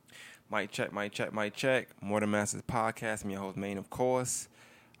Mic check, mic check, mic check. More Than Masters podcast. I'm your host, Maine, of course.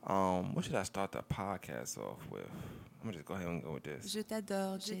 What should I start the podcast off with? I'm gonna just go ahead and go with this. Je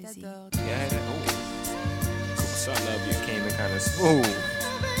t'adore, Jay-Z. Yeah, oh, So I love you. came in kind of smooth.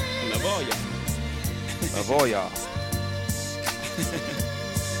 I love all y'all. Love all y'all.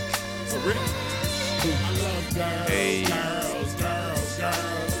 For real. I love girls, Hey.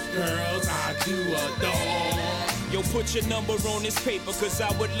 girls, I do adore. Yo, put your number on this paper, cause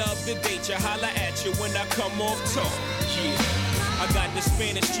I would love to date you. Holla at you when I come off tour. Yeah. I got the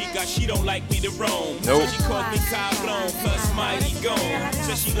Spanish chica, she don't like me to roam. Nope. So she calls me Cablon, plus Mighty Gone.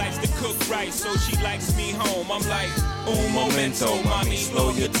 Says she likes to cook right, so she likes me home. I'm like, un momento, mommy,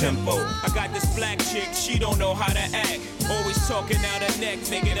 slow your tempo. I got this black chick, she don't know how to act. Always talking out her neck,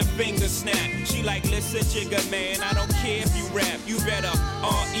 making a finger snap. She like, listen, jigger man, I don't care if you rap. You better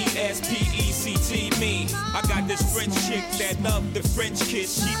R-E-S-P-E-C-T me. I got this French chick that love the French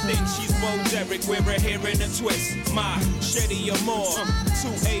kiss. She thinks she's Bo Derek, wear her hair in a twist. My Shetty Amore, to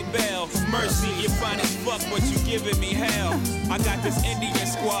A Bell. Mercy, you fine as fuck, but you giving me hell. I got this Indian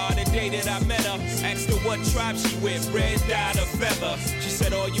squad, the day that I met her. Asked her what tribe she with, red, dyed, or feather. She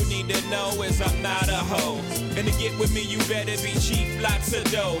said, all you need to know is I'm not a hoe. And to get with me, you better be cheap, lots of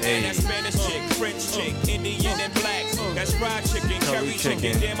dough. Hey. And that Spanish chick, French chick, Indian and black. That's fried chicken, curry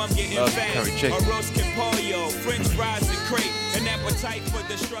chicken. Damn, I'm getting Love fat. curry chicken. Arroz con pollo, French fries and crepe. An appetite for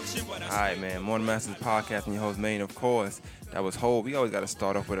destruction, but I Alright, man. More Than Masters podcast and your host, Maine, of course. That was Hov. We always got to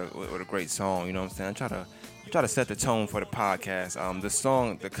start off with a great song, you know what I'm saying? I try to set the tone for the podcast.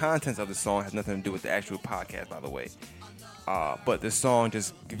 The contents of the song has nothing to do with the actual podcast, by the way. But this song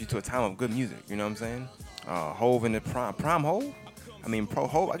just gives you to a time of good music, you know what I'm saying? Hov in the prime Hov? I mean, pro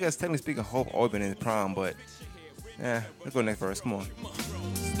Hov. I guess technically speaking, Hov always been in his prime, but yeah, let's go next verse. Come on.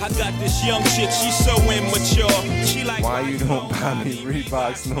 I got this young chick, she's so immature. She like, Why you don't buy me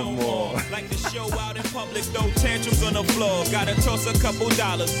Reeboks no more? Like to show out in public, throw tantrums on the floor. Gotta toss a couple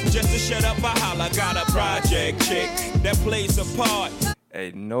dollars just to shut up a holler. Got a project chick that plays a part.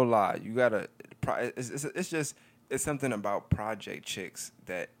 Hey, no lie, you gotta. It's something about project chicks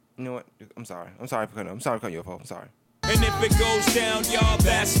that, you know what? I'm sorry for cutting you off. I'm sorry. And if it goes down, y'all,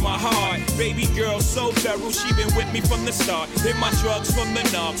 that's my heart. Baby girl, so thorough, she been with me from the start. Hit my drugs from the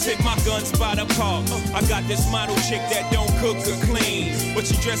knobs, hit my guns by the park. I got this model chick that don't cook or clean, but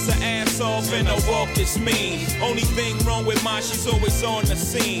she dress her ass off and her walk is mean. Only thing wrong with mine, she's always on the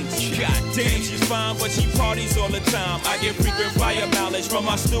scene. God damn, she's fine, but she parties all the time. I get frequent fire mileage from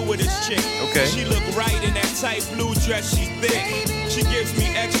my stewardess chick. Okay. She look right in that tight blue dress, she's thick. She gives me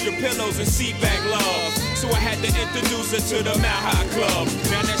extra pillows and seat back love. So I had to introduce her to the Mile High Club.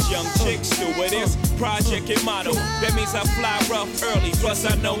 Now that's young chick stewardess, project and model. That means I fly rough early, plus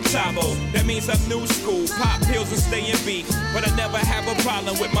I know Tabo. That means I'm new school, pop pills and stay in beat. But I never have a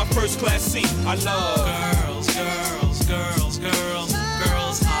problem with my first class seat. I love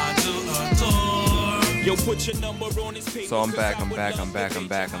girls, I do adore. Yo, put your number on this paper. So I'm back.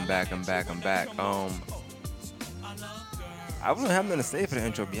 I wouldn't have nothing to say for the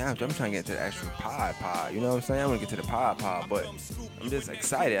intro, to be honest. I'm trying to get to the actual pod. You know what I'm saying? I want to get to the pod, but I'm just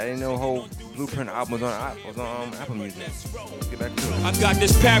excited. I didn't know whole Blueprint album was on Apple Music. Let's get back to it. I got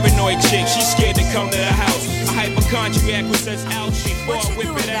this paranoid chick, she's scared to come to the house. A hypochondriac who says ouch before I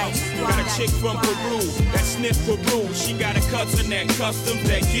whip it out. Got a chick from Peru that sniff Peru. She got a cousin that customs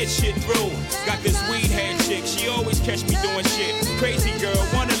that get shit through. Got this weed head chick, she always catch me doing shit. Crazy girl,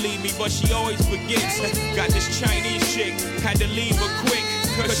 wanna leave me, but she always forgets. Got this Chinese chick, had to leave her quick,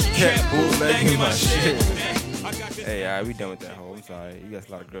 cause she kept bootlegging my shit. Hey, alright, we done with that whole. I'm sorry. You got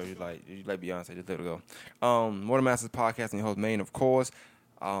a lot of girls you like Beyonce. Just let it go. More Than Masters podcast and your host, Maine, of course.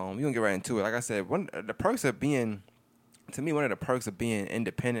 We're gonna get right into it. Like I said, one of the perks of being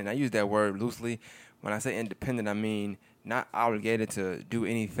independent, I use that word loosely. When I say independent, I mean not obligated to do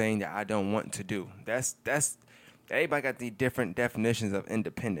anything that I don't want to do. That's everybody got the different definitions of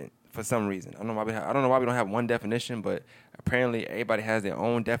independent for some reason. I don't know why we don't have one definition, but apparently everybody has their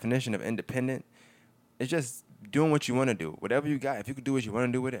own definition of independent. It's just doing what you want to do. Whatever you got, if you can do what you want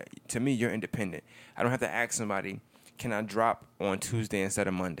to do with it, to me, you're independent. I don't have to ask somebody, can I drop on Tuesday instead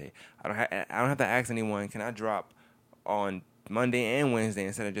of Monday? I don't have to ask anyone, can I drop on Monday and Wednesday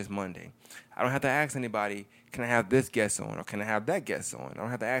instead of just Monday? I don't have to ask anybody, can I have this guest on or can I have that guest on? I don't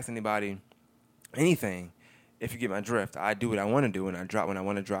have to ask anybody anything. If you get my drift, I do what I want to do and I drop when I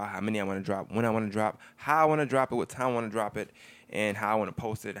want to drop, how many I want to drop, when I want to drop, how I want to drop it, what time I want to drop it, and how I want to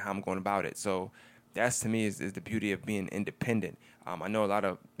post it, how I'm going about it. So that's, to me, is the beauty of being independent. I know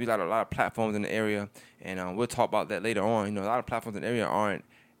we got a lot of platforms in the area, and we'll talk about that later on. You know, a lot of platforms in the area aren't,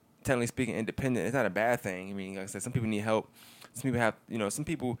 technically speaking, independent. It's not a bad thing. I mean, like I said, some people need help. Some people have, some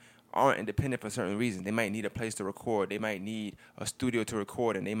people aren't independent for certain reasons. They might need a place to record. They might need a studio to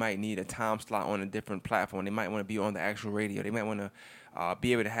record, and they might need a time slot on a different platform. They might want to be on the actual radio. They might want to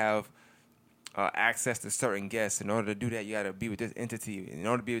be able to have access to certain guests. In order to do that, you got to be with this entity. In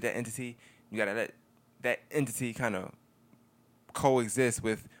order to be with that entity, you got to let that entity kind of coexist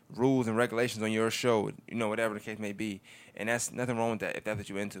with rules and regulations on your show, whatever the case may be. And that's nothing wrong with that if that's what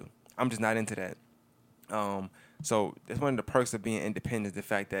you're into. I'm just not into that. So that's one of the perks of being independent, the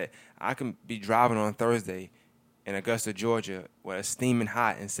fact that I can be driving on Thursday in Augusta, Georgia, where it's steaming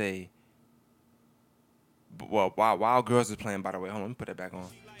hot and say, well, while Girls is playing, by the way, hold on, let me put that back on.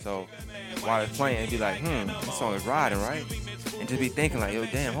 So while it's playing, be like, this song is riding, right? And just be thinking like, yo,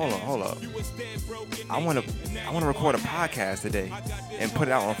 damn, hold up. I want to record a podcast today and put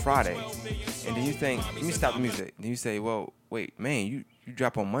it out on Friday. And then you think, let me stop the music. Then you say, well, wait, man, you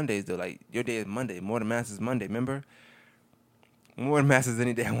drop on Mondays though. Like, your day is Monday. More Than Masters Monday, remember? More Than Masters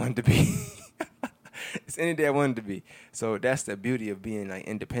any day I want it to be. It's any day I want it to be. So that's the beauty of being like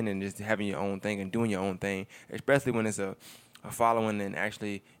independent, just having your own thing and doing your own thing, especially when it's a following and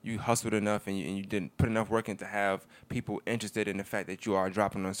actually you hustled enough and you didn't put enough work in to have people interested in the fact that you are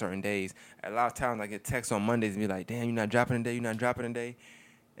dropping on certain days. A lot of times I get texts on Mondays and be like, damn, you're not dropping today?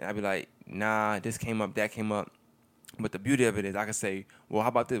 And I'd be like, nah, this came up, that came up. But the beauty of it is I can say, well, how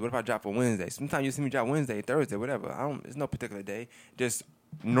about this? What if I drop on Wednesday? Sometimes you see me drop Wednesday, Thursday, whatever. There's no particular day. Just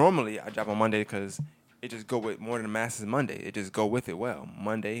normally I drop on Monday because it just go with More Than Masters Monday. It just go with it well.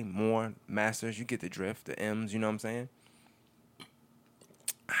 Monday, more Masters. You get the drift, the M's, you know what I'm saying?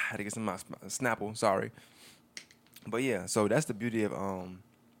 I had to get some of my Snapple, sorry. But yeah, so that's the beauty of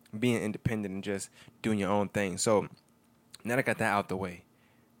being independent and just doing your own thing. So now that I got that out the way,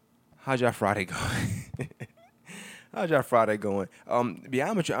 how's y'all Friday going? How's y'all Friday going? To be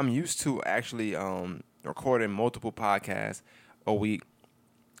honest with you, I'm used to actually recording multiple podcasts a week,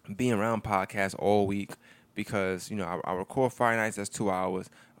 being around podcasts all week because, I record Friday nights, that's 2 hours.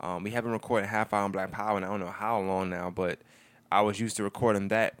 We haven't recorded half hour on Black Power, and I don't know how long now, but I was used to recording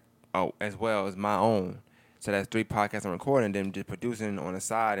that as well as my own. So that's 3 podcasts I'm recording, then just producing on the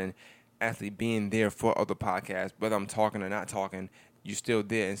side and actually being there for other podcasts, whether I'm talking or not talking. You're still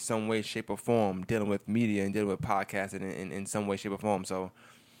there in some way, shape, or form, dealing with media and dealing with podcasting in some way, shape, or form. So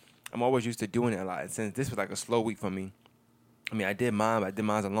I'm always used to doing it a lot. Since this was like a slow week for me, I mean, I did mine, but I did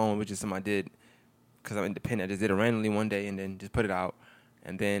mine alone, which is something I did because I'm independent. I just did it randomly one day and then just put it out.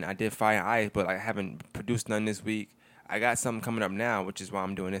 And then I did Fire and Ice, but I haven't produced none this week. I got something coming up now, which is why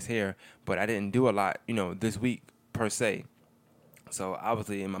I'm doing this here. But I didn't do a lot, this week per se. So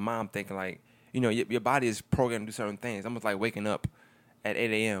obviously in my mind, I'm thinking like, your body is programmed to do certain things. Almost like waking up at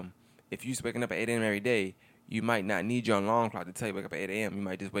 8 a.m. If you're waking up at 8 a.m. every day, you might not need your alarm clock to tell you to wake up at 8 a.m. You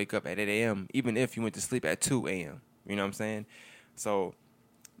might just wake up at 8 a.m. even if you went to sleep at 2 a.m. You know what I'm saying? So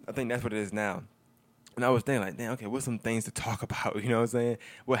I think that's what it is now. And I was thinking like, damn, okay, what's some things to talk about? You know what I'm saying?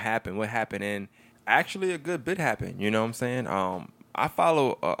 What happened? And actually a good bit happened. You know what I'm saying? I'm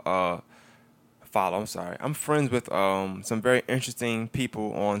friends with some very interesting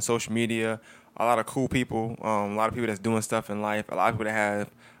people on social media. A lot of cool people, a lot of people that's doing stuff in life, a lot of people that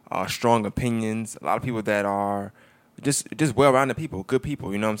have strong opinions, a lot of people that are just well-rounded people, good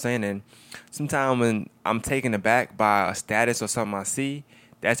people, you know what I'm saying? And sometimes when I'm taken aback by a status or something I see,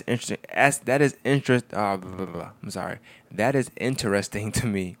 that's interesting. That is interesting to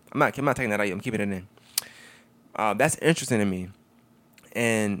me. I'm not taking that out. I'm keeping it in. That's interesting to me.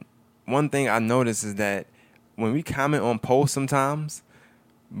 And one thing I notice is that when we comment on posts sometimes,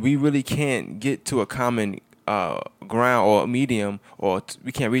 we really can't get to a common ground or a medium, or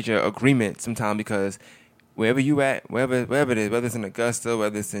we can't reach an agreement sometimes because wherever you at, wherever it is, whether it's in Augusta,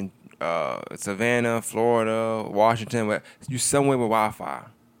 whether it's in Savannah, Florida, Washington, you somewhere with Wi-Fi.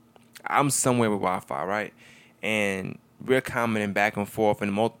 I'm somewhere with Wi-Fi, right? And we're commenting back and forth,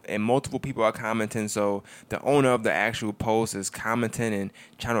 and multiple people are commenting. So the owner of the actual post is commenting and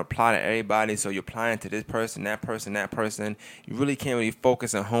trying to reply to everybody. So you're applying to this person, that person, that person. You really can't really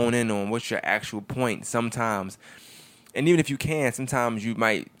focus and hone in on what's your actual point sometimes. And even if you can, sometimes you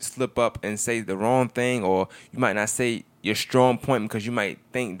might slip up and say the wrong thing, or you might not say your strong point because you might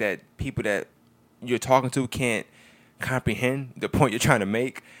think that people that you're talking to can't comprehend the point you're trying to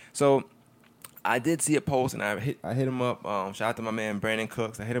make. So I did see a post, and I hit him up. Shout out to my man Brandon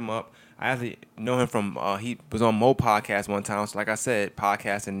Cooks. I hit him up. I actually know him from he was on Mo podcast one time. So like I said,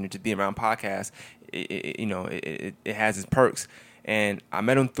 podcasting and just being around podcasts, it has its perks. And I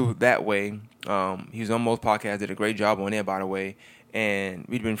met him through that way. He was on Mo's podcast, did a great job on there, by the way. And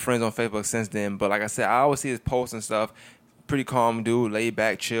we've been friends on Facebook since then. But like I said, I always see his posts and stuff. pretty calm dude, laid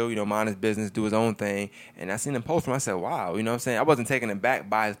back, chill, mind his business, do his own thing. And I seen him post from him. I said, wow, you know what I'm saying? I wasn't taken aback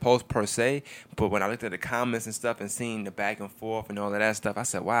by his post per se, but when I looked at the comments and stuff and seen the back and forth and all of that stuff, I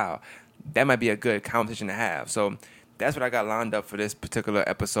said, wow, that might be a good conversation to have. So that's what I got lined up for this particular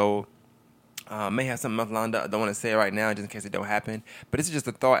episode. May have something else lined up. I don't want to say it right now just in case it don't happen. But this is just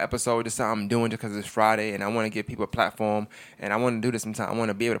a thought episode. Just something I'm doing just because it's Friday and I want to give people a platform. And I want to do this sometime. I want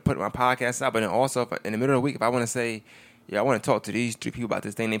to be able to put my podcast out. But then also in the middle of the week, if I want to say, yeah, I want to talk to these 3 people about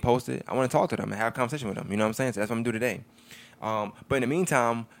this thing they posted, I want to talk to them and have a conversation with them. You know what I'm saying? So that's what I'm going to do today. But in the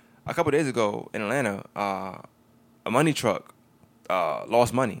meantime, a couple days ago in Atlanta, a money truck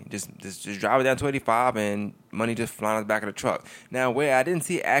lost money. Just driving down 285 and money just flying out the back of the truck. Now, where I didn't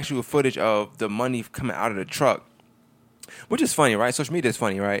see actual footage of the money coming out of the truck, which is funny, right? Social media is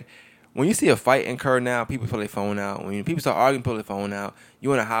funny, right? When you see a fight incur now, people pull their phone out. When people start arguing, pull their phone out.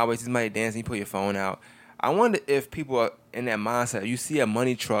 You on the highway, see somebody dancing, you pull your phone out. I wonder if people are in that mindset. You see a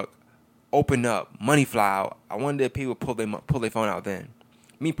money truck open up, money fly out. I wonder if people pull their phone out then.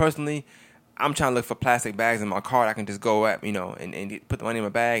 Me personally, I'm trying to look for plastic bags in my car that I can just go at, and put the money in my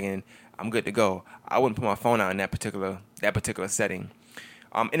bag and I'm good to go. I wouldn't put my phone out in that particular setting.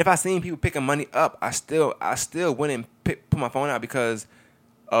 And if I seen people picking money up, I still wouldn't put my phone out because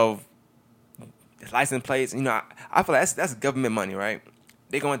of license plates. I feel like that's government money, right?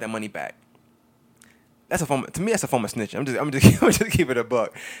 They gonna want that money back. That's to me. That's a form of snitching. I'm just keep it a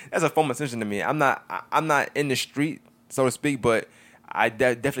buck. That's a form of snitching to me. I'm not in the street, so to speak, but I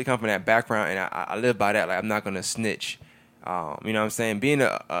definitely come from that background, and I live by that. Like, I'm not gonna snitch. You know what I'm saying? Being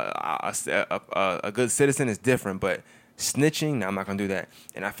a good citizen is different, but snitching, no, I'm not gonna do that.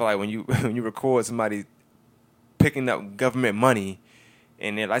 And I feel like when you record somebody picking up government money,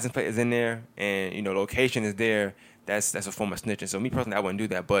 and their license plate is in there, and location is there, that's a form of snitching. So me personally, I wouldn't do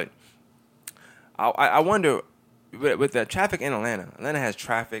that. But I wonder with the traffic in Atlanta. Atlanta has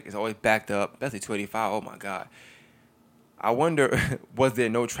traffic; it's always backed up, especially 285. Oh my God. I wonder, was there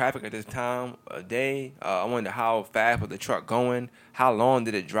no traffic at this time of day? I wonder how fast was the truck going? How long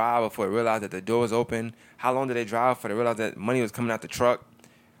did it drive before it realized that the door was open? How long did they drive before they realized that money was coming out the truck?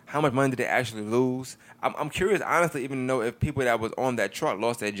 How much money did they actually lose? I'm curious, honestly, even to know if people that was on that truck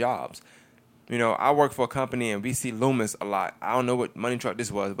lost their jobs. I work for a company and we see Loomis a lot. I don't know what money truck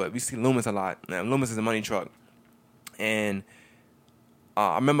this was, but we see Loomis a lot. Now, Loomis is a money truck. And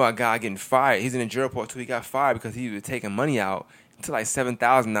I remember a guy getting fired. He's in the jail report too. He got fired because he was taking money out to like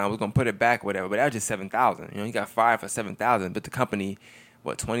 $7,000 now. We're going to put it back or whatever. But that was just $7,000. He got fired for $7,000. But the company,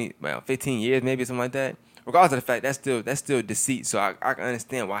 15 years maybe, something like that. Regardless of the fact, that's still deceit. So I can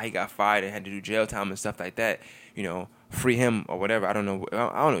understand why he got fired and had to do jail time and stuff like that. Free him or whatever. I don't know.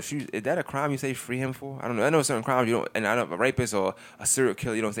 Is that a crime you say free him for? I don't know. I know certain crimes you don't. And I know a rapist or a serial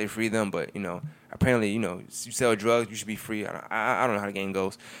killer, you don't say free them. But apparently, you sell drugs, you should be free. I don't know how the game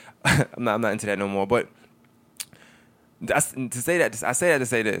goes. I'm not into that no more. But I say that to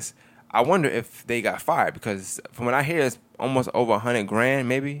say this. I wonder if they got fired because from what I hear, it's almost over $100,000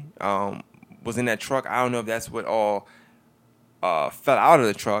 maybe was in that truck. I don't know if that's what all fell out of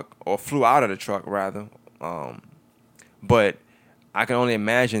the truck or flew out of the truck rather. But I can only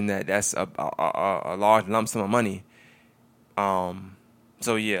imagine that that's a large lump sum of money.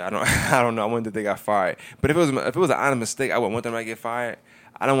 So yeah, I don't know. I wonder if they got fired. But if it was an honest mistake, I wouldn't want them to get fired.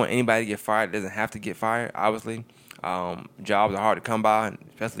 I don't want anybody to get fired that doesn't have to get fired. Obviously, jobs are hard to come by,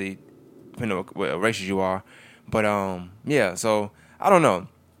 especially depending on what races you are. But yeah. So I don't know.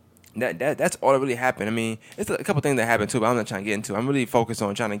 That's all that really happened. I mean, it's a couple things that happened too, but I'm not trying to get into. I'm really focused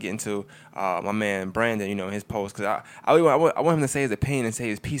on trying to get into my man Brandon, his post, because I want him to say his opinion and say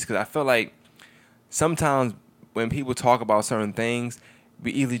his piece, because I feel like sometimes when people talk about certain things,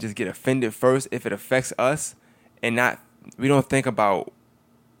 we easily just get offended first if it affects us, and we don't think about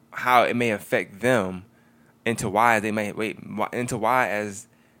how it may affect them, into why as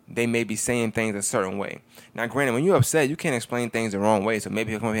they may be saying things a certain way. Now, granted, when you're upset, you can't explain things the wrong way. So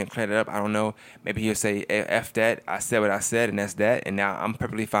maybe he'll come here and clear it up. I don't know. Maybe he'll say, F that. I said what I said, and that's that. And now I'm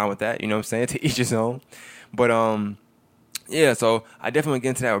perfectly fine with that. You know what I'm saying? To each his own. But, yeah, so I definitely get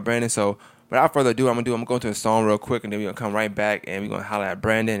into that with Brandon. So without further ado, I'm going to go into a song real quick, and then we're going to come right back, and we're going to holler at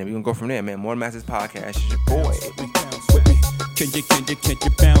Brandon, and we're going to go from there, man. More Masters Podcast. It's your boy. Can you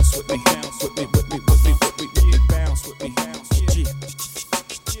bounce with me? Bounce with me, bounce with me.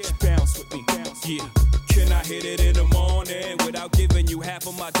 Bounce with me, yeah. Can I hit it in the morning without giving you half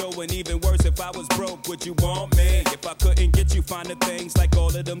of my dough, and even worse, if I was broke, would you want me? If I couldn't get you finer things like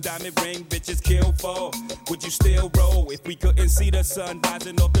all of them diamond ring bitches kill for, would you still roll? If we couldn't see the sun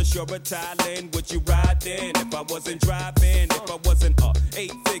rising off the shore of Thailand, would you ride then? If I wasn't driving, if I wasn't a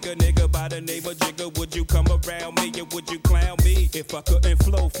 8-figure nigga by the name of Jigger, would you come around me or would you clown me? If I couldn't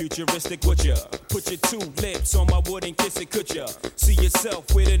flow futuristic, would ya put your 2 lips on my wood and kiss it? Could ya see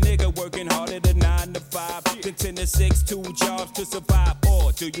yourself with a nigga working harder than 9 to 5, than 10 to 6, 2 jobs to survive?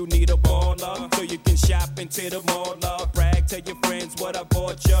 Or do you need a baller so you can shop into the mall? Brag, tell your friends what I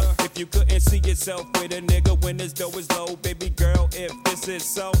bought ya. If you couldn't see yourself with a nigga when his dough is low, baby girl, if this is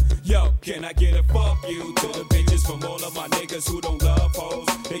so, yo, can I get a fuck you to the bitches from all of my niggas who don't love hoes?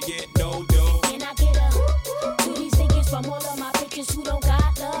 They get no dough. Can I get a to these niggas from all of my bitches who don't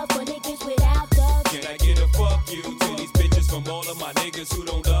got love for niggas without love? Can I get a fuck you to these bitches from all of my niggas who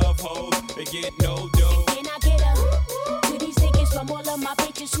don't love hoes? They get no dough. Can I get a to these niggas from all of my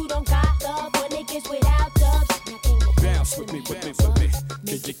bitches who don't got love for niggas without love? Bounce with me, with me, with me.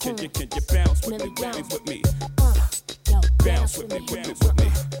 Can you bounce with me, with me? Bounce with me, with me, with me.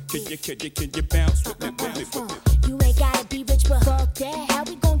 Can you bounce with me, with me, with me? You ain't gotta be rich, but fuck that. How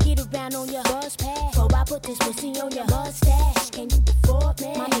we gon' get around on your bus pass? So I put this pussy on your mustache. Can you afford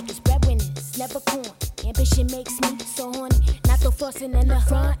me? My niggas breadwinners, never corn. Ambition makes me so horny. Not the fussing in the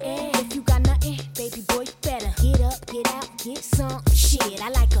front end. If you got nothing, baby boy, you better get up, get out, get some shit. I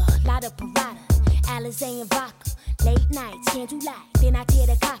like a lot of Parada, Alizé and vodka. Late nights, candlelight, then I tear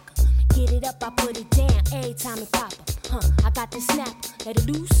the cocker. Get it up, I put it down, every time it pop up. I got the snap, let it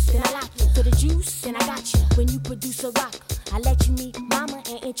loose, then I lock you. For the juice, then I got you. When you produce a rock, I let you meet mama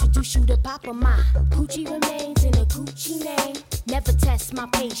and introduce you to papa. My Gucci remains in a Gucci name. Never test my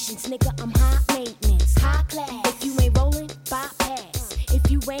patience, nigga, I'm high maintenance, high class. If you ain't rolling, bypass.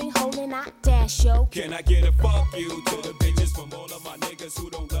 If you ain't holding, I dash, yo. Can I get a fuck you to the bitches from all of my niggas who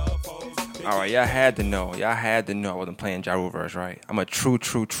don't love hoes? All right, y'all had to know. Y'all had to know I wasn't playing Ja Rule verse, right? I'm a true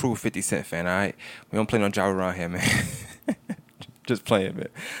 50 Cent fan, all right? We don't play no Ja Rule around here, man. Just playing, man.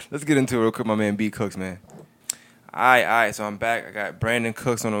 Let's get into it real quick, my man B Cooks, man. All right, so I'm back. I got Brandon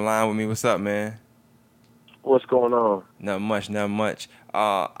Cooks on the line with me. What's up, man? What's going on? Nothing much. Like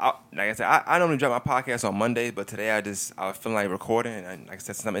I said, I normally drop my podcast on Mondays, but today I was feeling like recording, and like I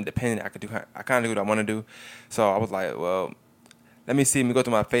said, since I'm independent, I kind of do what I want to do. So I was like, well, let me go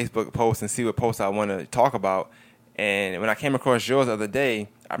through my Facebook post and see what posts I want to talk about. And when I came across yours the other day,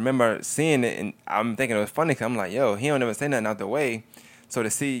 I remember seeing it, and I'm thinking it was funny because I'm like, yo, he don't ever say nothing out the way. So to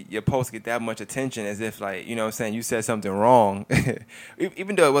see your post get that much attention as if, like, you know what I'm saying, you said something wrong,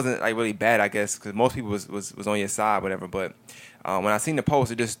 even though it wasn't, like, really bad, I guess, because most people was on your side, whatever. But when I seen the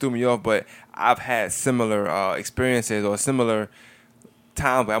post, it just threw me off. But I've had similar experiences or similar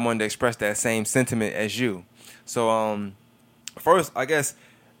times where I wanted to express that same sentiment as you. So first, I guess,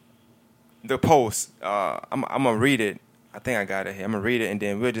 the post, I'm going to read it. I think I got it here. I'm going to read it, and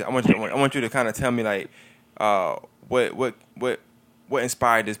then I want you to kind of tell me, like, what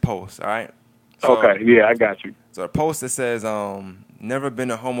inspired this post, all right? So, okay, yeah, I got you. So the post that says, never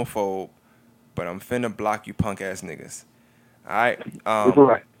been a homophobe, but I'm finna block you punk ass niggas. All right.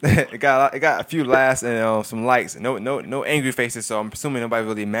 Right. It got a few laughs and some likes. No angry faces. So I'm assuming nobody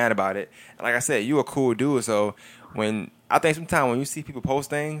really mad about it. And like I said, you a cool dude. So I think sometimes when you see people post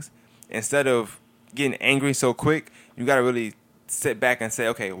things, instead of getting angry so quick, you gotta really sit back and say,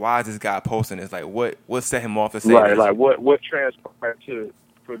 okay, why is this guy posting this? Like, what set him off to say right, this? like what transpired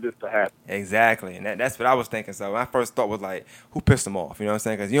for this to happen? Exactly, and that's what I was thinking. So my first thought was like, who pissed him off? You know what I'm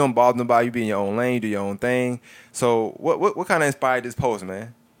saying? Because you don't bother nobody, you be in your own lane, you do your own thing. So what kind of inspired this post,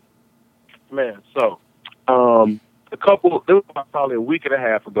 man? Man, so it was probably a week and a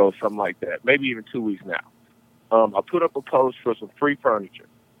half ago, something like that, maybe even 2 weeks now. I put up a post for some free furniture.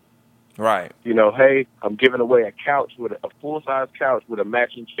 Right. You know, hey, I'm giving away a couch with a full-size couch with a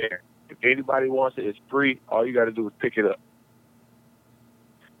matching chair. If anybody wants it, it's free. All you got to do is pick it up.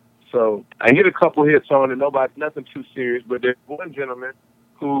 So I hit a couple hits on it. Nothing too serious, but there's one gentleman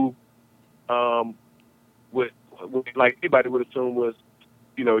who, would like anybody would assume was,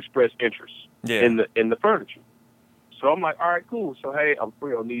 expressed interest in the furniture. So I'm like, all right, cool. So hey, I'm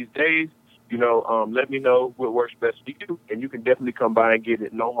free on these days. Let me know what works best for you, and you can definitely come by and get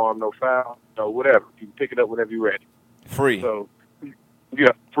it. No harm, no foul, whatever. You can pick it up whenever you're ready. Free. So,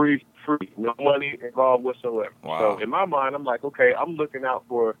 yeah, free. No money involved whatsoever. Wow. So in my mind, I'm like, okay, I'm looking out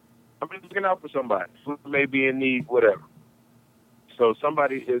for somebody who may be in need, whatever. So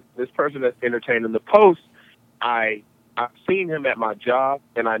this person that's entertaining the post, I've seen him at my job,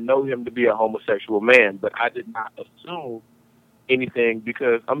 and I know him to be a homosexual man, but I did not assume anything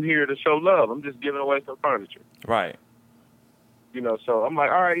because I'm here to show love. I'm just giving away some furniture. Right. You know, so I'm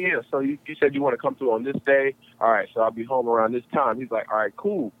like, all right, yeah. So you said you want to come through on this day. All right, so I'll be home around this time. He's like, all right,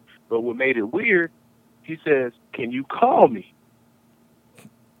 cool. But what made it weird, he says, can you call me?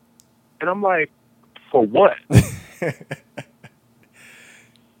 And I'm like, for what?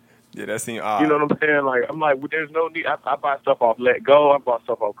 Yeah, that seemed odd. You know what I'm saying? Like, I'm like, well, there's no need. I buy stuff off Let Go. I bought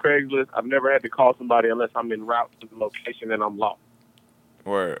stuff off Craigslist. I've never had to call somebody unless I'm en route to the location and I'm lost.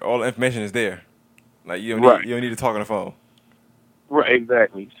 Where all the information is there. Like, you don't need to talk on the phone. Right,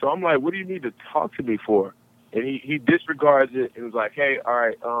 exactly. So I'm like, what do you need to talk to me for? And he disregards it and was like, hey, all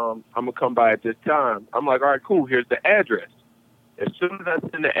right, I'm going to come by at this time. I'm like, all right, cool, here's the address. As soon as I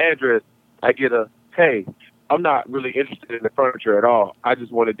send the address, I get a, hey, I'm not really interested in the furniture at all. I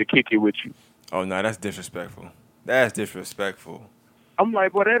just wanted to kick it with you. Oh, no, that's disrespectful. That's disrespectful. I'm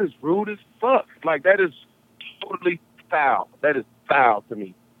like, well, that is rude as fuck. Like, that is totally foul. That is foul to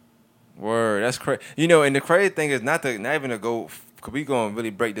me. Word, that's crazy. You know, and the crazy thing is not even to go, because we going to really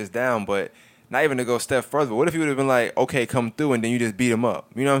break this down, but not even to go a step further. What if you would have been like, okay, come through, and then you just beat him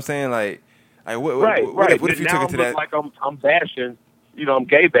up? You know what I'm saying? Like what if you took it to that? Like I'm bashing, you know, I'm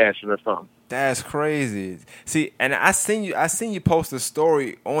gay bashing or something. That's crazy. See, and I seen you post a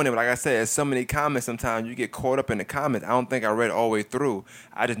story on it, but like I said, there's so many comments sometimes you get caught up in the comments. I don't think I read it all the way through.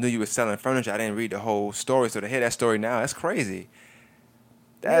 I just knew you were selling furniture. I didn't read the whole story. So to hear that story now, that's crazy.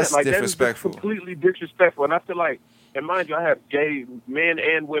 That's disrespectful. That is completely disrespectful. And I feel like, and mind you, I have gay men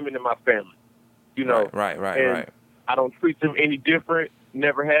and women in my family. You know. Right. I don't treat them any different.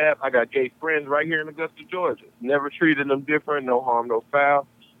 Never have. I got gay friends right here in Augusta, Georgia. Never treated them different. No harm, no foul.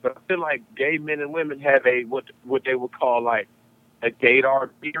 But I feel like gay men and women have a what they would call like a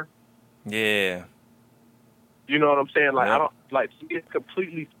gaydar fear. Yeah. You know what I'm saying? Like, I don't like, to me, it's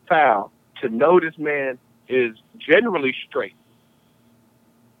completely foul to know this man is generally straight.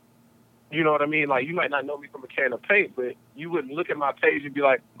 You know what I mean? Like, you might not know me from a can of paint, but you wouldn't look at my page and be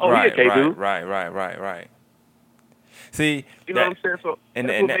like, oh, he a gay dude. Right. See, you know what I'm saying? So that's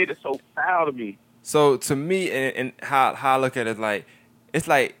what made it so foul to me. So to me, and how I look at it, like, it's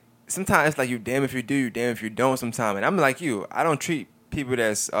like sometimes it's like you damn if you do, you damn if you don't. Sometimes, and I'm like you. I don't treat people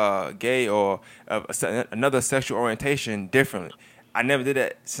that's gay or another sexual orientation differently. I never did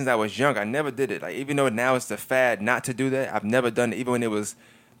that since I was young. I never did it. Like, even though now it's the fad not to do that, I've never done it. Even when it was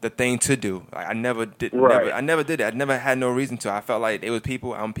the thing to do, like, I never did. Right. I never did it. I never had no reason to. I felt like it was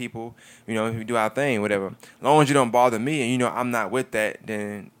people. I'm people. You know, we do our thing, whatever. As long as you don't bother me, and you know I'm not with that,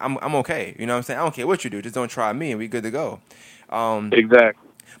 then I'm okay. You know what I'm saying? I don't care what you do. Just don't try me, and we good to go. Exactly.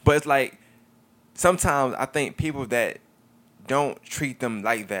 But it's like sometimes I think people that don't treat them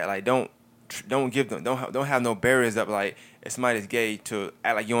like that, like don't give them, don't have no barriers up. Like, if somebody's gay, to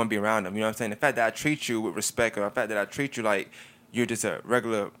act like you want to be around them. You know what I'm saying? The fact that I treat you with respect, or the fact that I treat you like you're just a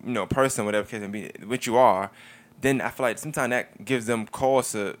regular, you know, person, whatever case may be, which you are, then I feel like sometimes that gives them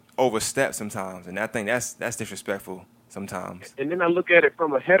cause to overstep sometimes, and I think that's disrespectful sometimes. And then I look at it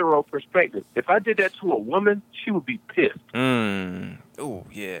from a hetero perspective. If I did that to a woman, she would be pissed. Oh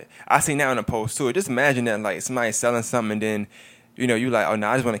yeah, I seen that on a post too. Just imagine that, like, somebody selling something, and then, you know, you like, oh no,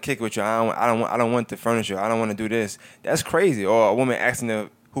 I just want to kick it with you. I don't want the furniture. I don't want to do this. That's crazy. Or a woman asking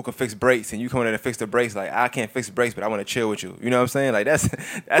who can fix brakes, and you come in there to fix the brakes. Like, I can't fix brakes, but I want to chill with you. You know what I'm saying? Like, that's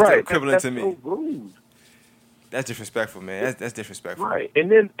right. Equivalent to me. So rude. That's disrespectful, man. That's disrespectful. Right. And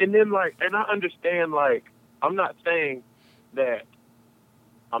then like, and I understand, like, I'm not saying that.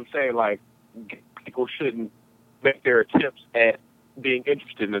 I'm saying, like, people shouldn't make their attempts at being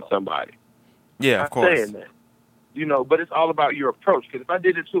interested in somebody. Yeah, of course. I'm saying that. You know, but it's all about your approach. Because if I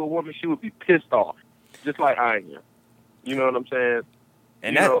did it to a woman, she would be pissed off, just like I am. You know what I'm saying?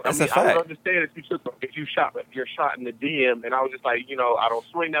 And that's a fact. I would understand if you're shot in the DM, and I was just like, you know, I don't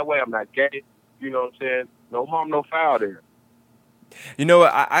swing that way. I'm not gay. You know what I'm saying? No harm, no foul there. You know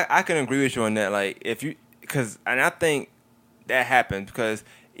what? I can agree with you on that. Like, and I think that happens because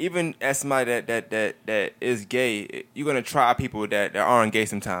even as somebody that is gay, you're gonna try people that aren't gay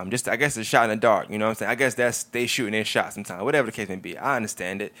sometimes. Just, I guess, it's shot in the dark. You know what I'm saying? I guess they shooting their shot sometimes. Whatever the case may be, I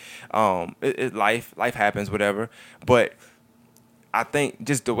understand it. Life happens, whatever. But I think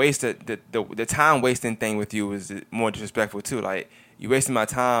just the time wasting thing with you is more disrespectful too. Like, you wasting my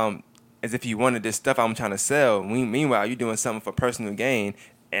time as if you wanted this stuff I'm trying to sell. Meanwhile, you're doing something for personal gain,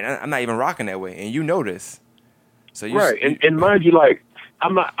 and I'm not even rocking that way, and you know this. So and mind you, like,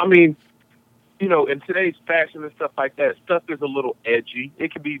 I'm not. I mean, you know, in today's fashion and stuff like that, stuff is a little edgy.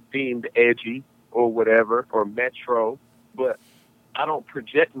 It can be deemed edgy or whatever, or metro, but I don't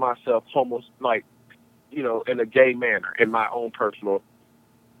project myself almost like, you know, in a gay manner in my own personal.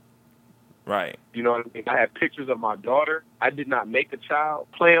 Right. You know what I mean? I have pictures of my daughter. I did not make a child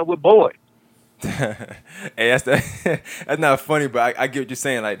playing with boys. Hey, that's not funny, but I get what you're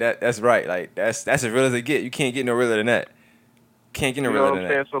saying. Like that's right. Like that's as real as it get. You can't get no realer than that. Can't get no realer than that. You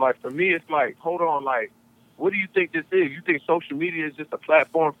know what I'm saying? So like for me, it's like, hold on, like, what do you think this is? You think social media is just a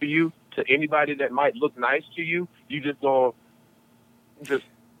platform for you to anybody that might look nice to you? You just gonna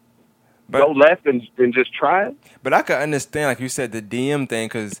go left and just try it? But I could understand, like you said, the DM thing,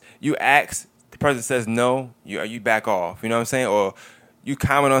 because you ask, the person says no, you back off. You know what I'm saying? Or you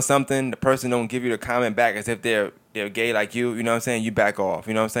comment on something, the person don't give you the comment back as if they're gay like you. You know what I'm saying? You back off.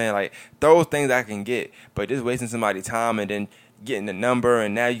 You know what I'm saying? Like those things I can get, but just wasting somebody's time and then getting the number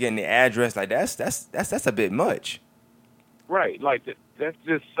and now you're getting the address, like that's a bit much. Right, like that's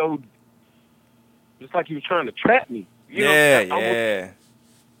just so. It's like you were trying to trap me. You know,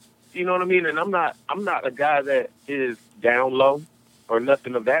 you know what I mean? And I'm not a guy that is down low or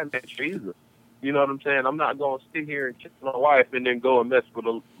nothing of that nature either. You know what I'm saying? I'm not going to sit here and kiss my wife and then go and mess with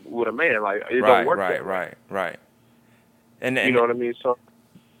a man. Like it don't work. Right. And you know what I mean? So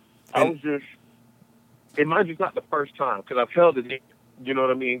I was just. It might be not the first time because I've held it in. You know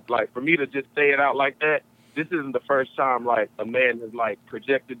what I mean? Like for me to just say it out like that, this isn't the first time like a man has like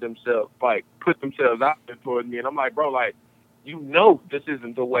projected themselves, like put themselves out there towards me, and I'm like, bro, like you know this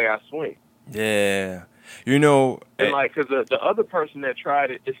isn't the way I swing. Yeah, you know, and like because the other person that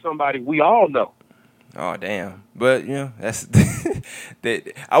tried it is somebody we all know. Oh damn! But you know that's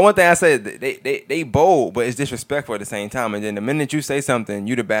one thing I said. They bold, but it's disrespectful at the same time. And then the minute you say something,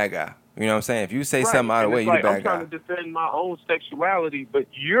 you the bad guy. You know what I'm saying? If you say something out of the way, you the bad guy. I'm trying to defend my own sexuality, but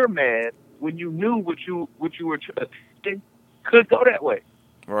you're mad when you knew what you were trying could go that way.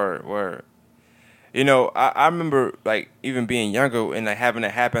 Word. You know, I remember like even being younger and like having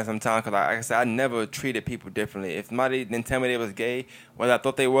that happen sometimes. Cause like I said, I never treated people differently. If somebody didn't tell me they was gay, whether I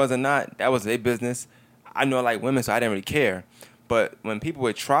thought they was or not, that was their business. I know I like women, so I didn't really care. But when people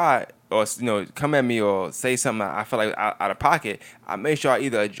would try or come at me or say something I feel like out of pocket, I made sure I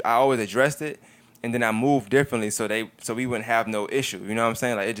always addressed it, and then I moved differently so we wouldn't have no issue. You know what I'm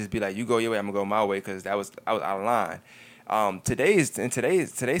saying? Like it just be like you go your way, I'm gonna go my way, because I was out of line. Today's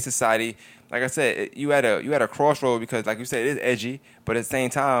society, like I said, you at a crossroad because like you said, it is edgy, but at the same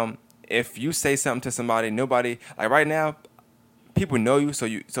time, if you say something to somebody, nobody like right now. People know you,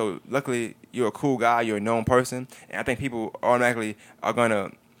 so luckily you're a cool guy, you're a known person, and I think people automatically are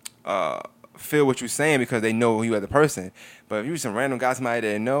gonna feel what you're saying because they know you as a person. But if you're some random guy somebody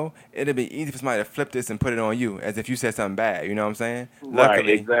didn't know, it'd be easy for somebody to flip this and put it on you as if you said something bad. You know what I'm saying? Right,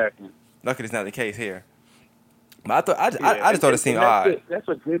 exactly. Luckily, it's not the case here. But I just thought it seemed odd. That's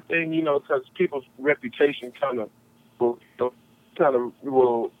a good thing, because people's reputation kind of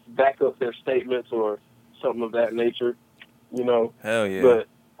will back up their statements or something of that nature. Hell yeah. But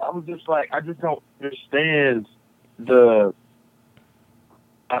I was just like, I just don't understand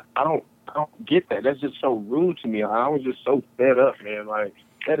I don't get that. That's just so rude to me. I was just so fed up, man. Like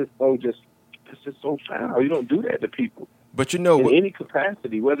that is it's just so foul. You don't do that to people. But in any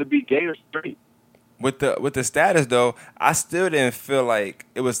capacity, whether it be gay or straight. With the status though, I still didn't feel like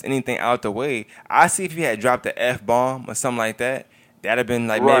it was anything out the way. I see if you had dropped the F-bomb or something like that. That'd have been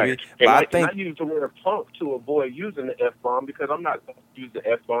like maybe. But I think I use the word punk to avoid using the F-bomb because I'm not going to use the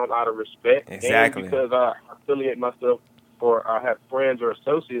F-bomb out of respect. Exactly. And because I affiliate myself or I have friends or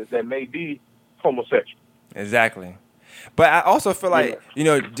associates that may be homosexual. Exactly. But I also feel like,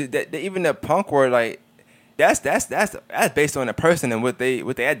 even the punk word, like, that's based on the person and what they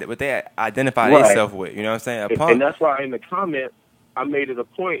identify themselves with. You know what I'm saying? A punk, and that's why in the comment I made it a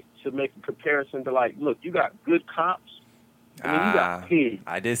point to make a comparison to like, look, you got good cops. You got pigs.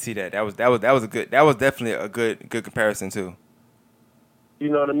 I did see that. That was definitely a good comparison too. You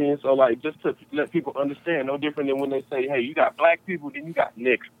know what I mean? So like, just to let people understand, no different than when they say, "Hey, you got black people, then you got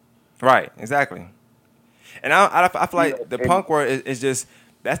niggas." Right. Exactly. And I feel like the punk word is just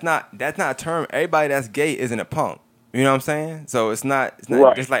that's not a term. Everybody that's gay isn't a punk. You know what I'm saying? So it's not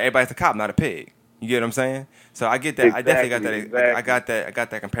right. Just like everybody's a cop, not a pig. You get what I'm saying? So I get that. Exactly, I definitely got that. Exactly. I got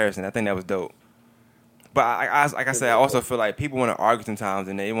that comparison. I think that was dope. But like I said, I also feel like people want to argue sometimes,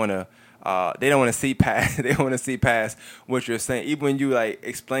 and they want to. They don't want to see past. They don't want to see past what you're saying. Even when you like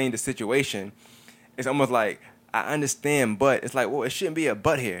explain the situation, it's almost like I understand, but it's like, well, it shouldn't be a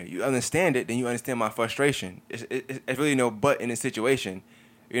but here. You understand it, then you understand my frustration. It's really no but in this situation.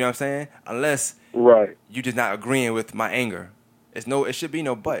 You know what I'm saying? Unless you just not agreeing with my anger. It should be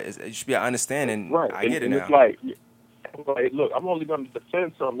no but. It should be an understanding. Right. I get it now. It's like, look, I'm only going to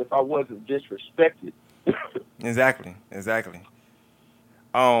defend something if I wasn't disrespected. Exactly. They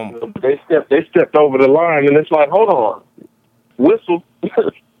stepped over the line, and it's like, hold on, whistle.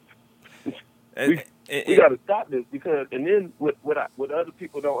 We got to stop this because, and then what other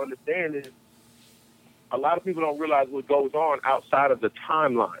people don't understand is a lot of people don't realize what goes on outside of the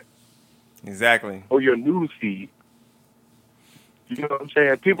timeline. Exactly. Or your news feed. You know what I'm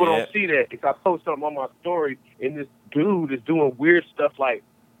saying? People don't see that. If I post something on my story and this dude is doing weird stuff like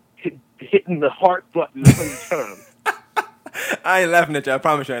hitting the heart button 100 times. I ain't laughing at you. I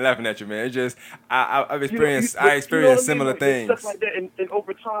promise you I ain't laughing at you, man. It's just I've experienced similar things. Stuff like that. And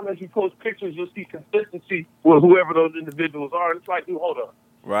over time, as you post pictures, you'll see consistency with whoever those individuals are. And it's like, dude, hold up.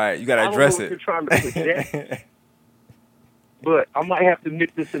 Right. You got to address it. You're trying to project. But I might have to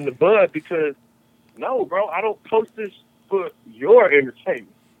nip this in the bud because, no, bro, I don't post this for your entertainment.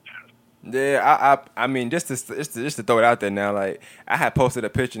 Yeah, I mean, just to throw it out there now, like, I had posted a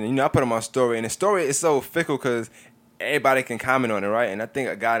picture, and, I put on my story, and the story is so fickle because everybody can comment on it, right? And I think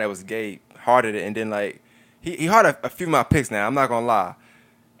a guy that was gay hearted it, and then, like, he hearted a few of my pics now, I'm not going to lie.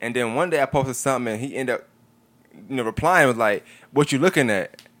 And then one day I posted something, and he ended up, replying with, like, what you looking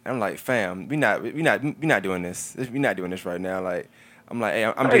at? I'm like, fam, we not doing this. We're not doing this right now. Like, I'm like,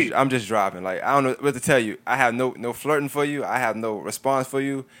 hey, I'm just driving. Like, I don't know what to tell you. I have no flirting for you. I have no response for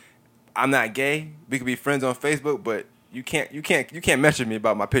you. I'm not gay. We could be friends on Facebook, but you can't message me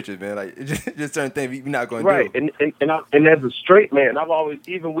about my pictures, man. Like, it's just certain things we're not going to do. Right, and as a straight man, I've always,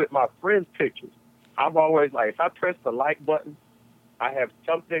 even with my friends' pictures, I've always, like, if I press the like button, I have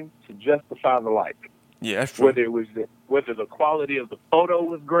something to justify the like. Yeah, that's true. Whether the quality of the photo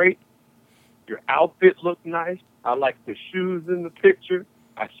was great, your outfit looked nice, I like the shoes in the picture,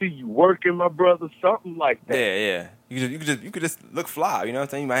 I see you working, my brother, something like that. Yeah. You could just look fly. You know what I'm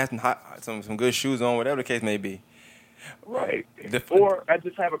saying? You might have some good shoes on, whatever the case may be. Right. Or I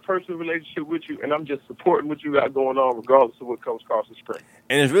just have a personal relationship with you, and I'm just supporting what you got going on, regardless of what comes across the screen.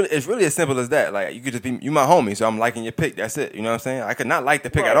 And it's really as simple as that. Like, you could just be, you my homie, so I'm liking your pic. That's it. You know what I'm saying? I could not like the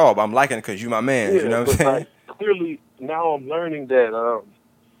pic at all, but I'm liking it because you my man. Yeah, you know what I'm saying? Like, clearly, now I'm learning that,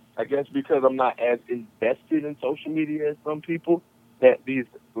 I guess because I'm not as invested in social media as some people, that these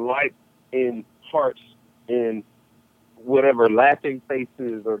likes and hearts and whatever laughing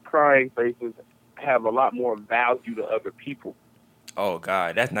faces or crying faces have a lot more value to other people. Oh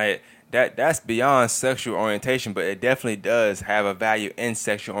God, that's not it. That's beyond sexual orientation, but it definitely does have a value in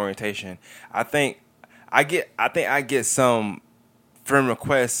sexual orientation. I think I get some friend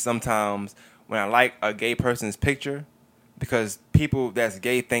requests sometimes when I like a gay person's picture, because people that's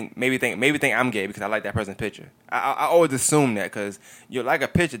gay maybe think I'm gay because I like that person's picture. I always assume that because you like a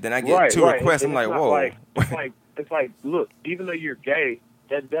picture, then I get two requests. I'm like, whoa. It's like, look, even though you're gay,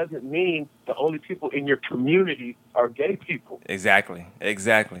 that doesn't mean the only people in your community are gay people. Exactly.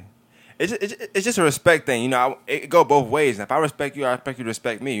 It's just a respect thing. It go both ways. If I respect you, I expect you to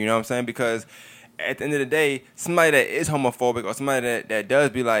respect me. You know what I'm saying? Because at the end of the day, somebody that is homophobic or somebody that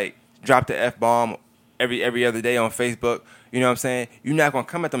does be like, drop the F-bomb every other day on Facebook, you know what I'm saying? You're not going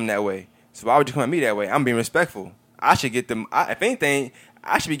to come at them that way. So why would you come at me that way? I'm being respectful. I should get them, if anything,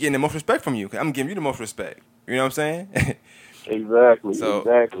 I should be getting the most respect from you because I'm giving you the most respect. You know what I'm saying?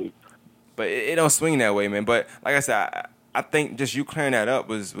 Exactly. But it don't swing that way, man. But like I said, I think just you clearing that up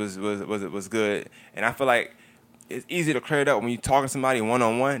was good. And I feel like it's easy to clear it up when you talking to somebody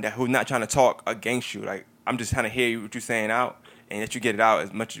one-on-one who's not trying to talk against you. Like, I'm just trying to hear what you're saying out and that you get it out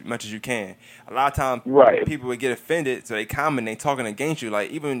as much as you can. A lot of times people would get offended, so they comment, they talking against you.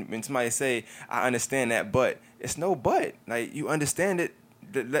 Like, even when somebody say, I understand that, but it's no but. Like, you understand it.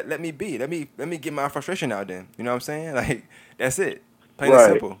 Let me be. Let me get my frustration out then. You know what I'm saying? Like, that's it. Plain and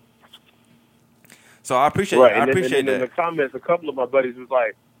simple. So I appreciate that. And in the comments, a couple of my buddies was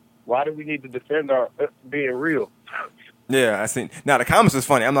like, why do we need to defend our being real? Yeah, I seen. Now, the comments was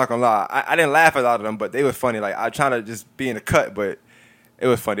funny. I'm not going to lie. I didn't laugh at a lot of them, but they were funny. Like, I trying to just be in the cut, but it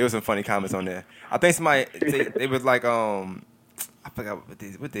was funny. There was some funny comments on there. I think somebody, they was like, I forgot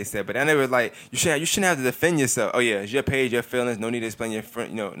what they said, but then they were like, you shouldn't have to defend yourself. Oh yeah, it's your page, your feelings. No need to explain your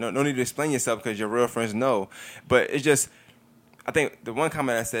friend. No need to explain yourself because your real friends know. But it's just, I think the one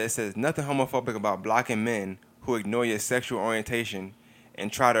comment I said, it says nothing homophobic about blocking men who ignore your sexual orientation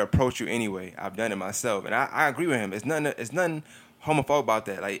and try to approach you anyway. I've done it myself, and I agree with him. It's nothing homophobic about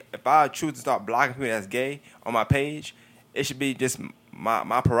that. Like, if I choose to start blocking people that's gay on my page, it should be just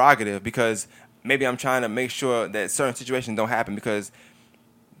my prerogative, because maybe I'm trying to make sure that certain situations don't happen, because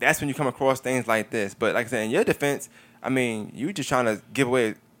that's when you come across things like this. But like I said, in your defense, I mean, you just trying to give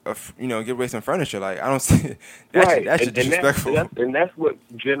away some furniture. Like, I don't see that's just disrespectful. And that's what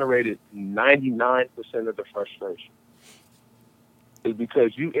generated 99% of the frustration. Is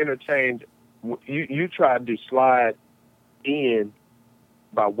because you entertained, you tried to slide in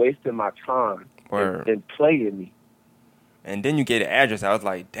by wasting my time and playing me. And then you get an address. I was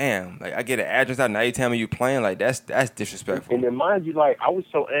like, damn. Like, I get an address out. Now you tell me you playing? Like, that's disrespectful. And then mind you, like, I was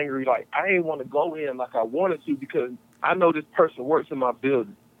so angry. Like, I didn't want to go in like I wanted to because I know this person works in my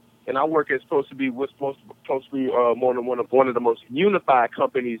building. And I work at supposed to be one of the most unified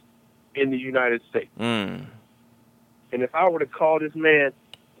companies in the United States. Mm. And if I were to call this man,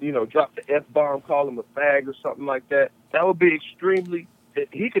 drop the F-bomb, call him a fag or something like that, that would be extremely,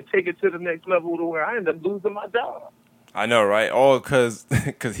 he could take it to the next level to where I end up losing my job. I know, right? All because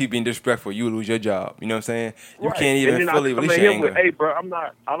he being disrespectful, you lose your job. You know what I'm saying? You right. can't even fully release your anger. Hey, bro, I'm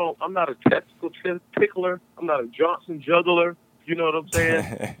not a testicle tickler. I'm not a Johnson juggler. You know what I'm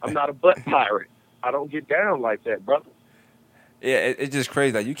saying? I'm not a butt pirate. I don't get down like that, brother. Yeah, it's just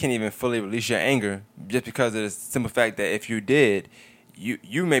crazy. Like, you can't even fully release your anger just because of the simple fact that if you did,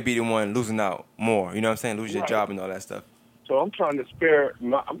 you may be the one losing out more. You know what I'm saying? Lose your job and all that stuff. So I'm trying to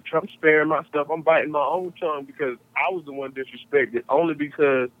I'm sparing myself. I'm biting my own tongue because I was the one disrespected only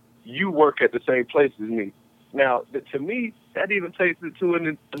because you work at the same place as me. Now, to me, that even takes it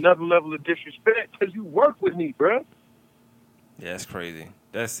to another level of disrespect because you work with me, bro. Yeah, that's crazy.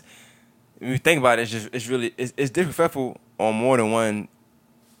 That's, when you think about it, it's really disrespectful on more than one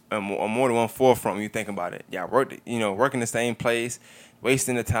forefront when you think about it. Yeah, work in the same place,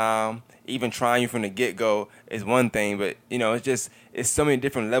 wasting the time, even trying you from the get-go is one thing, but it's so many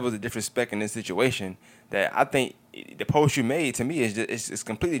different levels of disrespect in this situation that I think the post you made to me is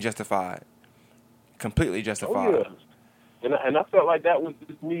completely justified. Completely justified. Oh, yeah. And I felt like that was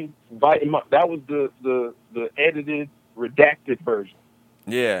just me biting that was the edited, redacted version.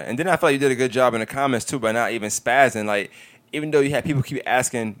 Yeah, and then I felt like you did a good job in the comments too by not even spazzing. Like, even though you had people keep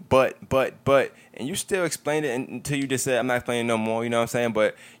asking, but, and you still explained it until you just said, I'm not explaining no more, you know what I'm saying?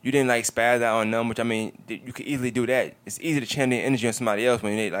 But you didn't, like, spaz out on them, which, I mean, you could easily do that. It's easy to channel the energy on somebody else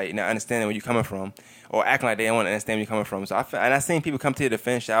when they, like, not understanding where you're coming from or acting like they don't want to understand where you're coming from. So, I seen people come to your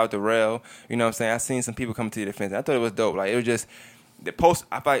defense, shout out to Rel, you know what I'm saying? I seen some people come to your defense. I thought it was dope. Like, it was just, the post,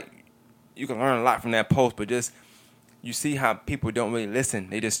 I feel like you can learn a lot from that post, but just, you see how people don't really listen.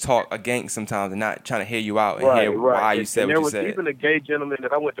 They just talk against sometimes and not trying to hear you out and hear why you said what you said. There was even a gay gentleman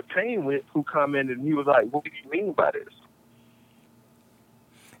that I went to pain with who commented, and he was like, what do you mean by this?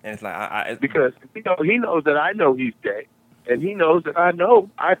 And it's like, because he knows that I know he's gay, and he knows that I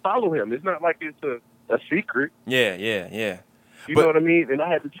know I follow him. It's not like it's a secret. Yeah. You know what I mean? And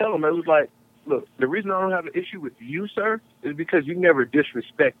I had to tell him, I was like, look, the reason I don't have an issue with you, sir, is because you never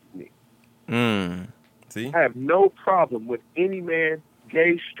disrespected me. See? I have no problem with any man,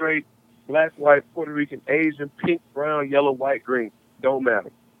 gay, straight, black, white, Puerto Rican, Asian, pink, brown, yellow, white, green. Don't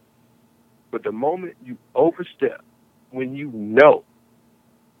matter. But the moment you overstep, when you know.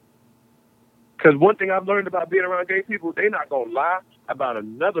 Because one thing I've learned about being around gay people, they're not going to lie about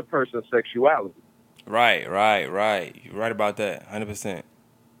another person's sexuality. Right. You're right about that, 100%.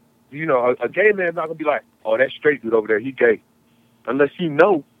 A gay man's not going to be like, oh, that straight dude over there, he gay. Unless you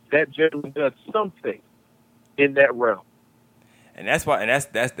know that gentleman does something in that realm. And that's why, and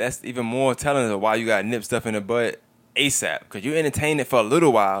that's even more telling of why you got nip stuff in the butt ASAP. Because you entertain it for a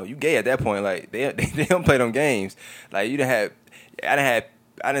little while. You gay at that point. Like, they don't play them games. Like, I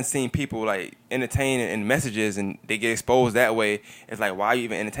done seen people, like, entertain in messages and they get exposed that way. It's like, why are you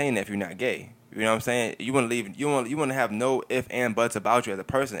even entertaining that if you're not gay? You know what I'm saying? You want to leave. You want to have no ifs and buts about you as a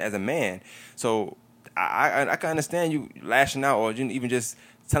person, as a man. So I can understand you lashing out or even just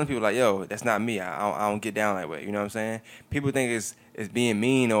telling people like, yo, that's not me. I don't get down that way. You know what I'm saying? People think it's being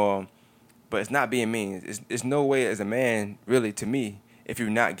mean but it's not being mean. It's no way as a man, really, to me, if you're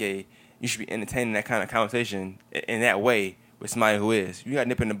not gay, you should be entertaining that kind of conversation in that way with somebody who is. You got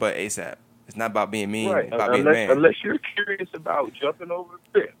nip in the butt ASAP. It's not about being mean. Right. It's about being a man. Unless you're curious about jumping over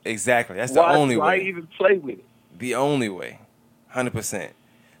the fence. Exactly. That's the only way. Why even play with it? The only way. 100%.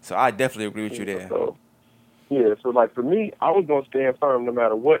 So I definitely agree with you there. So like for me, I was going to stand firm no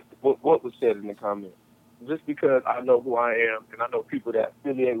matter what was said in the comments. Just because I know who I am and I know people that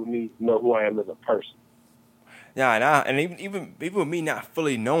affiliate with me know who I am as a person. Yeah, and even with me not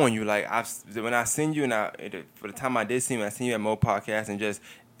fully knowing you, like when I seen you for the time I did see you, I seen you at Mo Podcast and just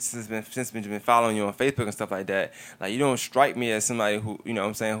since been following you on Facebook and stuff like that, like you don't strike me as somebody who, you know what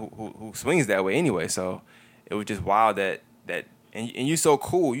I'm saying, who swings that way anyway. So it was just wild that and you so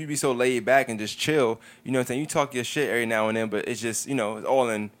cool, you be so laid back and just chill, you know what I'm saying? You talk your shit every now and then, but it's just, it's all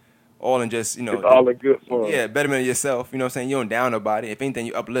in just, it's all in good fun. Yeah, betterment of yourself, you know what I'm saying? You don't down nobody. If anything,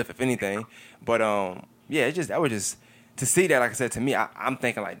 you uplift, if anything. But yeah, that was just to see that, like I said, to me, I'm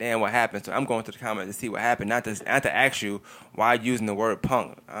thinking like, damn, what happened? So I'm going to the comments to see what happened, not to ask you why using the word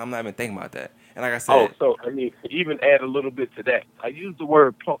punk. I'm not even thinking about that. And like I said, so I mean, even add a little bit to that. I use the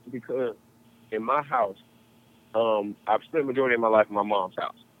word punk because in my house, I've spent the majority of my life in my mom's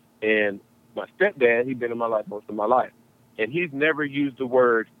house. And my stepdad, he's been in my life most of my life. And he's never used the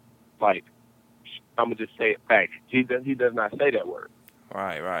word, like, I'm going to just say it back. He does not say that word.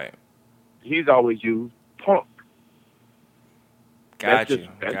 Right. He's always used punk. Got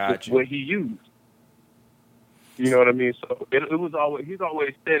That's just what he used. You know what I mean? So it was always, he's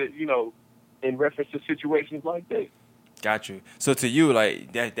always said it, in reference to situations like this. Got you. So to you,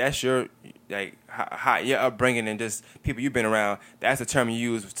 like that's your how your upbringing and just people you've been around. That's the term you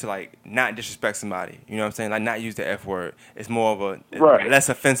use to like not disrespect somebody. You know what I'm saying? Like not use the F word. It's more of a less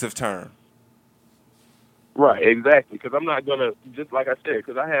offensive term. Right, exactly. Because I'm not gonna, just like I said,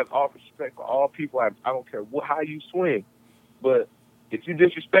 because I have all respect for all people. I don't care how you swing, but if you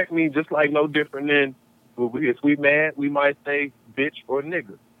disrespect me, just like no different than if we mad, we might say bitch or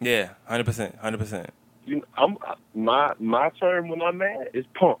nigga. Yeah, 100%. My term when I'm mad is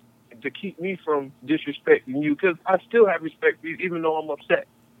punk, to keep me from disrespecting you, because I still have respect for you even though I'm upset.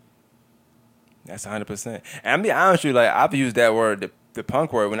 That's 100%. And I'm be honest with you, like I've used that word, the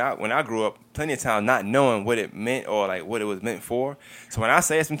punk word, when I grew up, plenty of times not knowing what it meant or like what it was meant for. So when I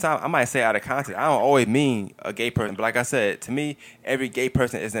say it sometimes, I might say it out of context. I don't always mean a gay person, but like I said, to me, every gay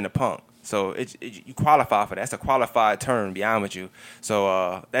person isn't a punk. So you qualify for that. That's a qualified term, to be honest with you.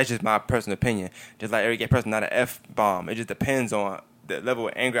 So that's just my personal opinion. Just like every gay person, not an F-bomb. It just depends on the level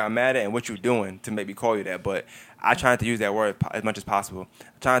of anger I'm at and what you're doing to maybe call you that. But I try not to use that word as much as possible. I'm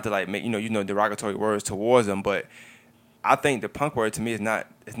trying to like make derogatory words towards them. But I think the punk word to me it's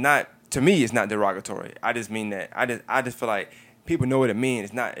not derogatory. I just mean that I just feel like people know what it means.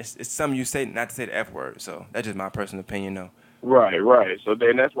 It's something you say not to say the F word. So that's just my personal opinion, though. Right. So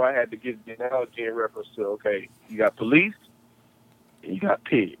then that's why I had to give the analogy in reference to, okay, you got police and you got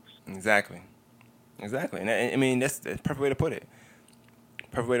pigs. Exactly. And I mean, that's the perfect way to put it.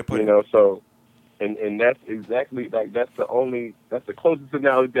 So, and that's exactly, like, that's the closest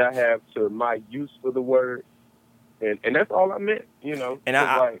analogy I have to my use for the word. And that's all I meant, And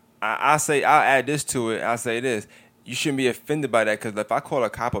I'll add this to it. I'll say this. You shouldn't be offended by that, because if I call a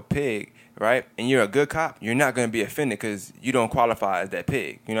cop a pig, right, and you're a good cop, you're not going to be offended because you don't qualify as that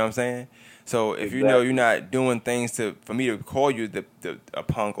pig. You know what I'm saying? So if you know you're not doing things for me to call you a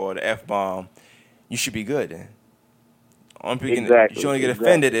punk or the F-bomb, you should be good then. You should only get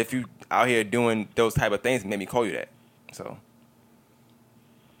offended if you out here doing those type of things and make me call you that. So.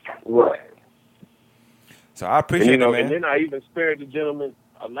 Right. So I appreciate it, man. And then I even spared the gentleman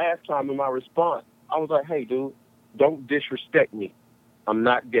last time in my response. I was like, hey, dude, don't disrespect me. I'm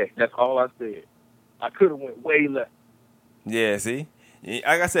not gay. That's all I said. I could have went way less. Yeah, see? Like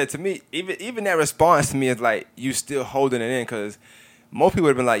I said, to me, even that response to me is like you still holding it in, because most people would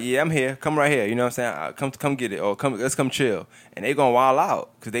have been like, yeah, I'm here. Come right here. You know what I'm saying? Come get it. Or let's come chill. And they going to wild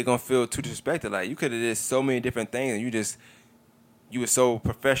out because they going to feel too disrespected. Like, you could have did so many different things, and you were so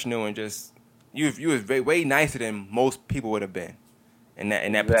professional and just, you was way nicer than most people would have been in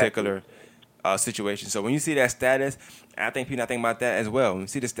that particular situation. So when you see that status, I think people not think about that as well. When you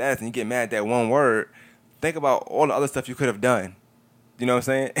see the status and you get mad at that one word, think about all the other stuff you could have done. You know what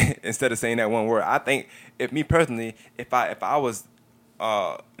I'm saying? Instead of saying that one word. I think if I was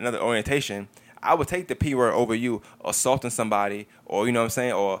another orientation, I would take the P word over you assaulting somebody, or you know what I'm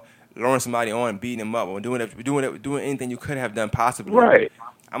saying, or luring somebody on, beating them up, or doing anything you could have done possibly. Right.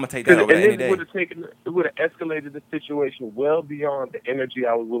 I'm gonna take that over any day. It would have escalated the situation well beyond the energy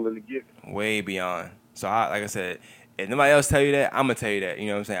I was willing to give it. Way beyond. So like I said, if nobody else tell you that, I'm gonna tell you that. You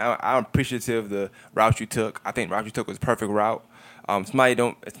know what I'm saying? I'm appreciative of the route you took. I think the route you took was a perfect if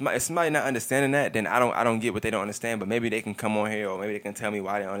somebody not understanding that, then I don't get what they don't understand. But maybe they can come on here, or maybe they can tell me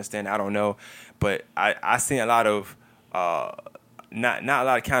why they don't understand. I don't know. But I seen a lot of not a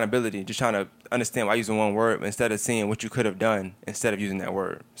lot of accountability, just trying to understand why using one word instead of seeing what you could have done instead of using that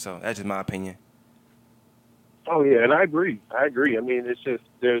word. So that's just my opinion. Oh yeah, and I agree. I mean, it's just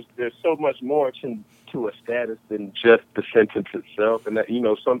there's so much more to a status than just the sentence itself, and that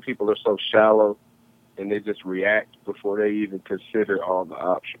some people are so shallow and they just react before they even consider all the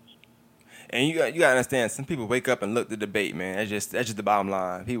options. And you got to understand, some people wake up and look to debate, man. That's just the bottom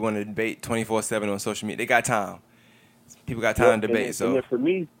line. People want to debate 24/7 on social media. They got time. People got time to debate. And for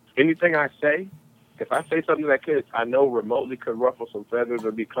me, anything I say, if I say something that I know remotely could ruffle some feathers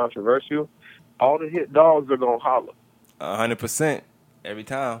or be controversial, all the hit dogs are gonna holler. 100%, every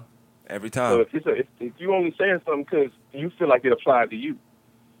time. So if you only saying something because you feel like it applied to you,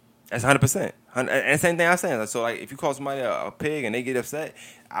 that's 100%. And same thing I'm saying. So like, if you call somebody a pig and they get upset,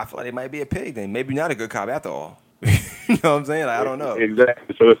 I feel like they might be a pig. Then maybe not a good cop after all. You know what I'm saying? Like, I don't know.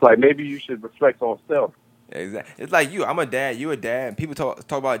 Exactly. So it's like maybe you should reflect on self Exactly. It's like you. I'm a dad. You a dad. And people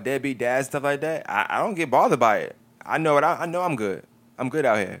talk about deadbeat dads and stuff like that. I don't get bothered by it. I know what I know. I'm good. I'm good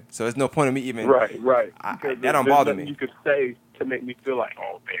out here. So there's no point in me even. Right. That don't bother me. You could say to make me feel like,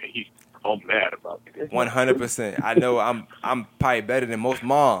 oh man, I'm mad about it. 100%. I know I'm probably better than most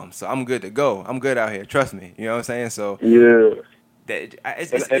moms, so I'm good to go. I'm good out here. Trust me. You know what I'm saying? So yeah.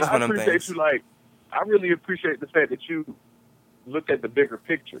 It's and one of them things. You, like, I really appreciate the fact that you look at the bigger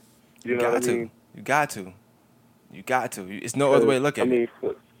picture. You know what I mean? You got to. It's no other way to look at it. I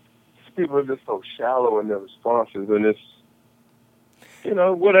mean, people are just so shallow in their responses, and it's, you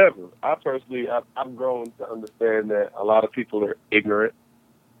know, whatever. I personally, I've grown to understand that a lot of people are ignorant.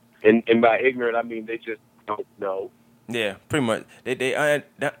 And by ignorant, I mean they just don't know. Yeah, pretty much. They're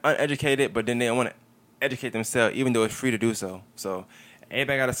uneducated, but then they don't want to educate themselves, even though it's free to do so. So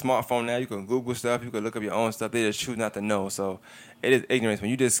everybody got a smartphone now. You can Google stuff. You can look up your own stuff. They just choose not to know. So it is ignorance. When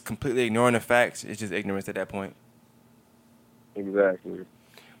you just completely ignoring the facts, it's just ignorance at that point. Exactly.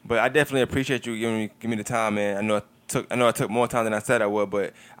 But I definitely appreciate you giving me the time, man. I know I took more time than I said I would,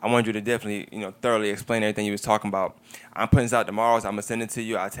 but I wanted you to definitely, thoroughly explain everything you was talking about. I'm putting this out tomorrow, so I'm going to send it to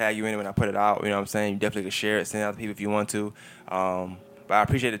you. I'll tag you in it when I put it out. You know what I'm saying? You definitely can share it, send it out to people if you want to. But I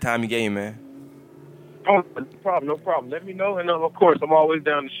appreciate the time you gave me, man. Oh, no problem. Let me know, and of course, I'm always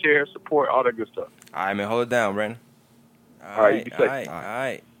down to share, support, all that good stuff. All right, man. Hold it down, Brandon. All right, you be safe. All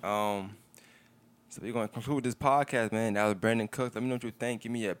right. So we're going to conclude this podcast, man. That was Brandon Cooks. Let me know what you think.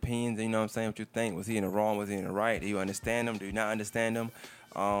 Give me your opinions. You know what I'm saying? What you think. Was he in the wrong? Was he in the right? Do you understand him? Do you not understand him?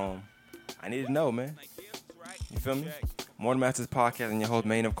 I need to know, man. You feel me? More Than Masters podcast and your host,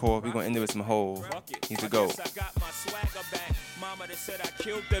 Main, of course. We're going to end it with some hoes. He's the GOAT. I got my swagger back. Mama that said I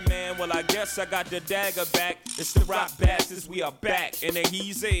killed the man. Well, I guess I got the dagger back. It's the Rock Bastards. We are back. And the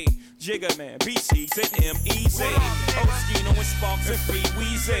Heezy, Jigga Man, BC's and M-Easy. Oskino and Sparks and Free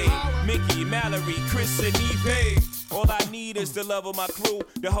Weezy. Mickey, Mallory, Chris and Eve. All I need is the love of my crew.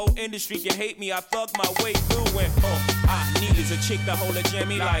 The whole industry can hate me. I thug my way through. And all I need is a chick to hold a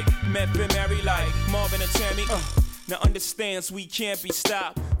jammy like Meth and Mary like Marvin and Tammy. Now understands we can't be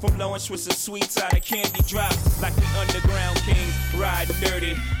stopped from blowing Swiss sweets out of candy drops like the underground kings riding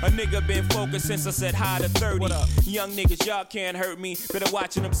dirty. A nigga been focused since I said hi to 30. Young niggas, y'all can't hurt me. Better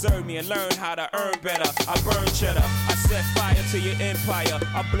watch and observe me and learn how to earn better. I burn cheddar, I set fire to your empire.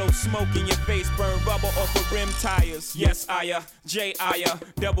 I blow smoke in your face, burn rubber off of rim tires. Yes,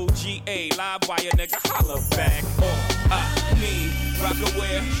 J-I-A, double G-A, live wire, nigga, holla back. I need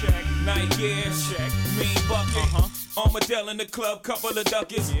Rockaware, check, night gear, check, mean bucket, Armadale in the club, couple of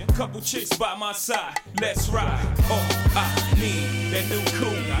duckies, couple chicks by my side, let's ride. I need that new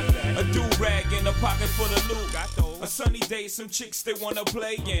coupe, a do-rag in a pocket full of loot, a sunny day, some chicks they wanna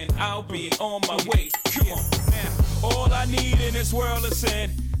play in, I'll be on my way. Come on, man. All I need in this world is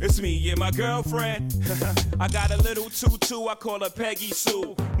sin. It's me and my girlfriend. I got a little tutu, I call her Peggy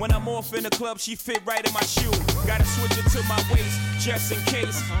Sue. When I'm off in the club, she fit right in my shoe. Gotta switch it to my waist, just in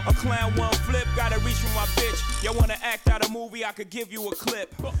case. A clown one flip, gotta reach for my bitch. Y'all wanna act out a movie, I could give you a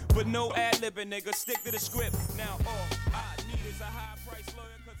clip. But no ad-libbing, nigga, stick to the script. Now all I need is a high-price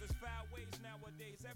lawyer, cause it's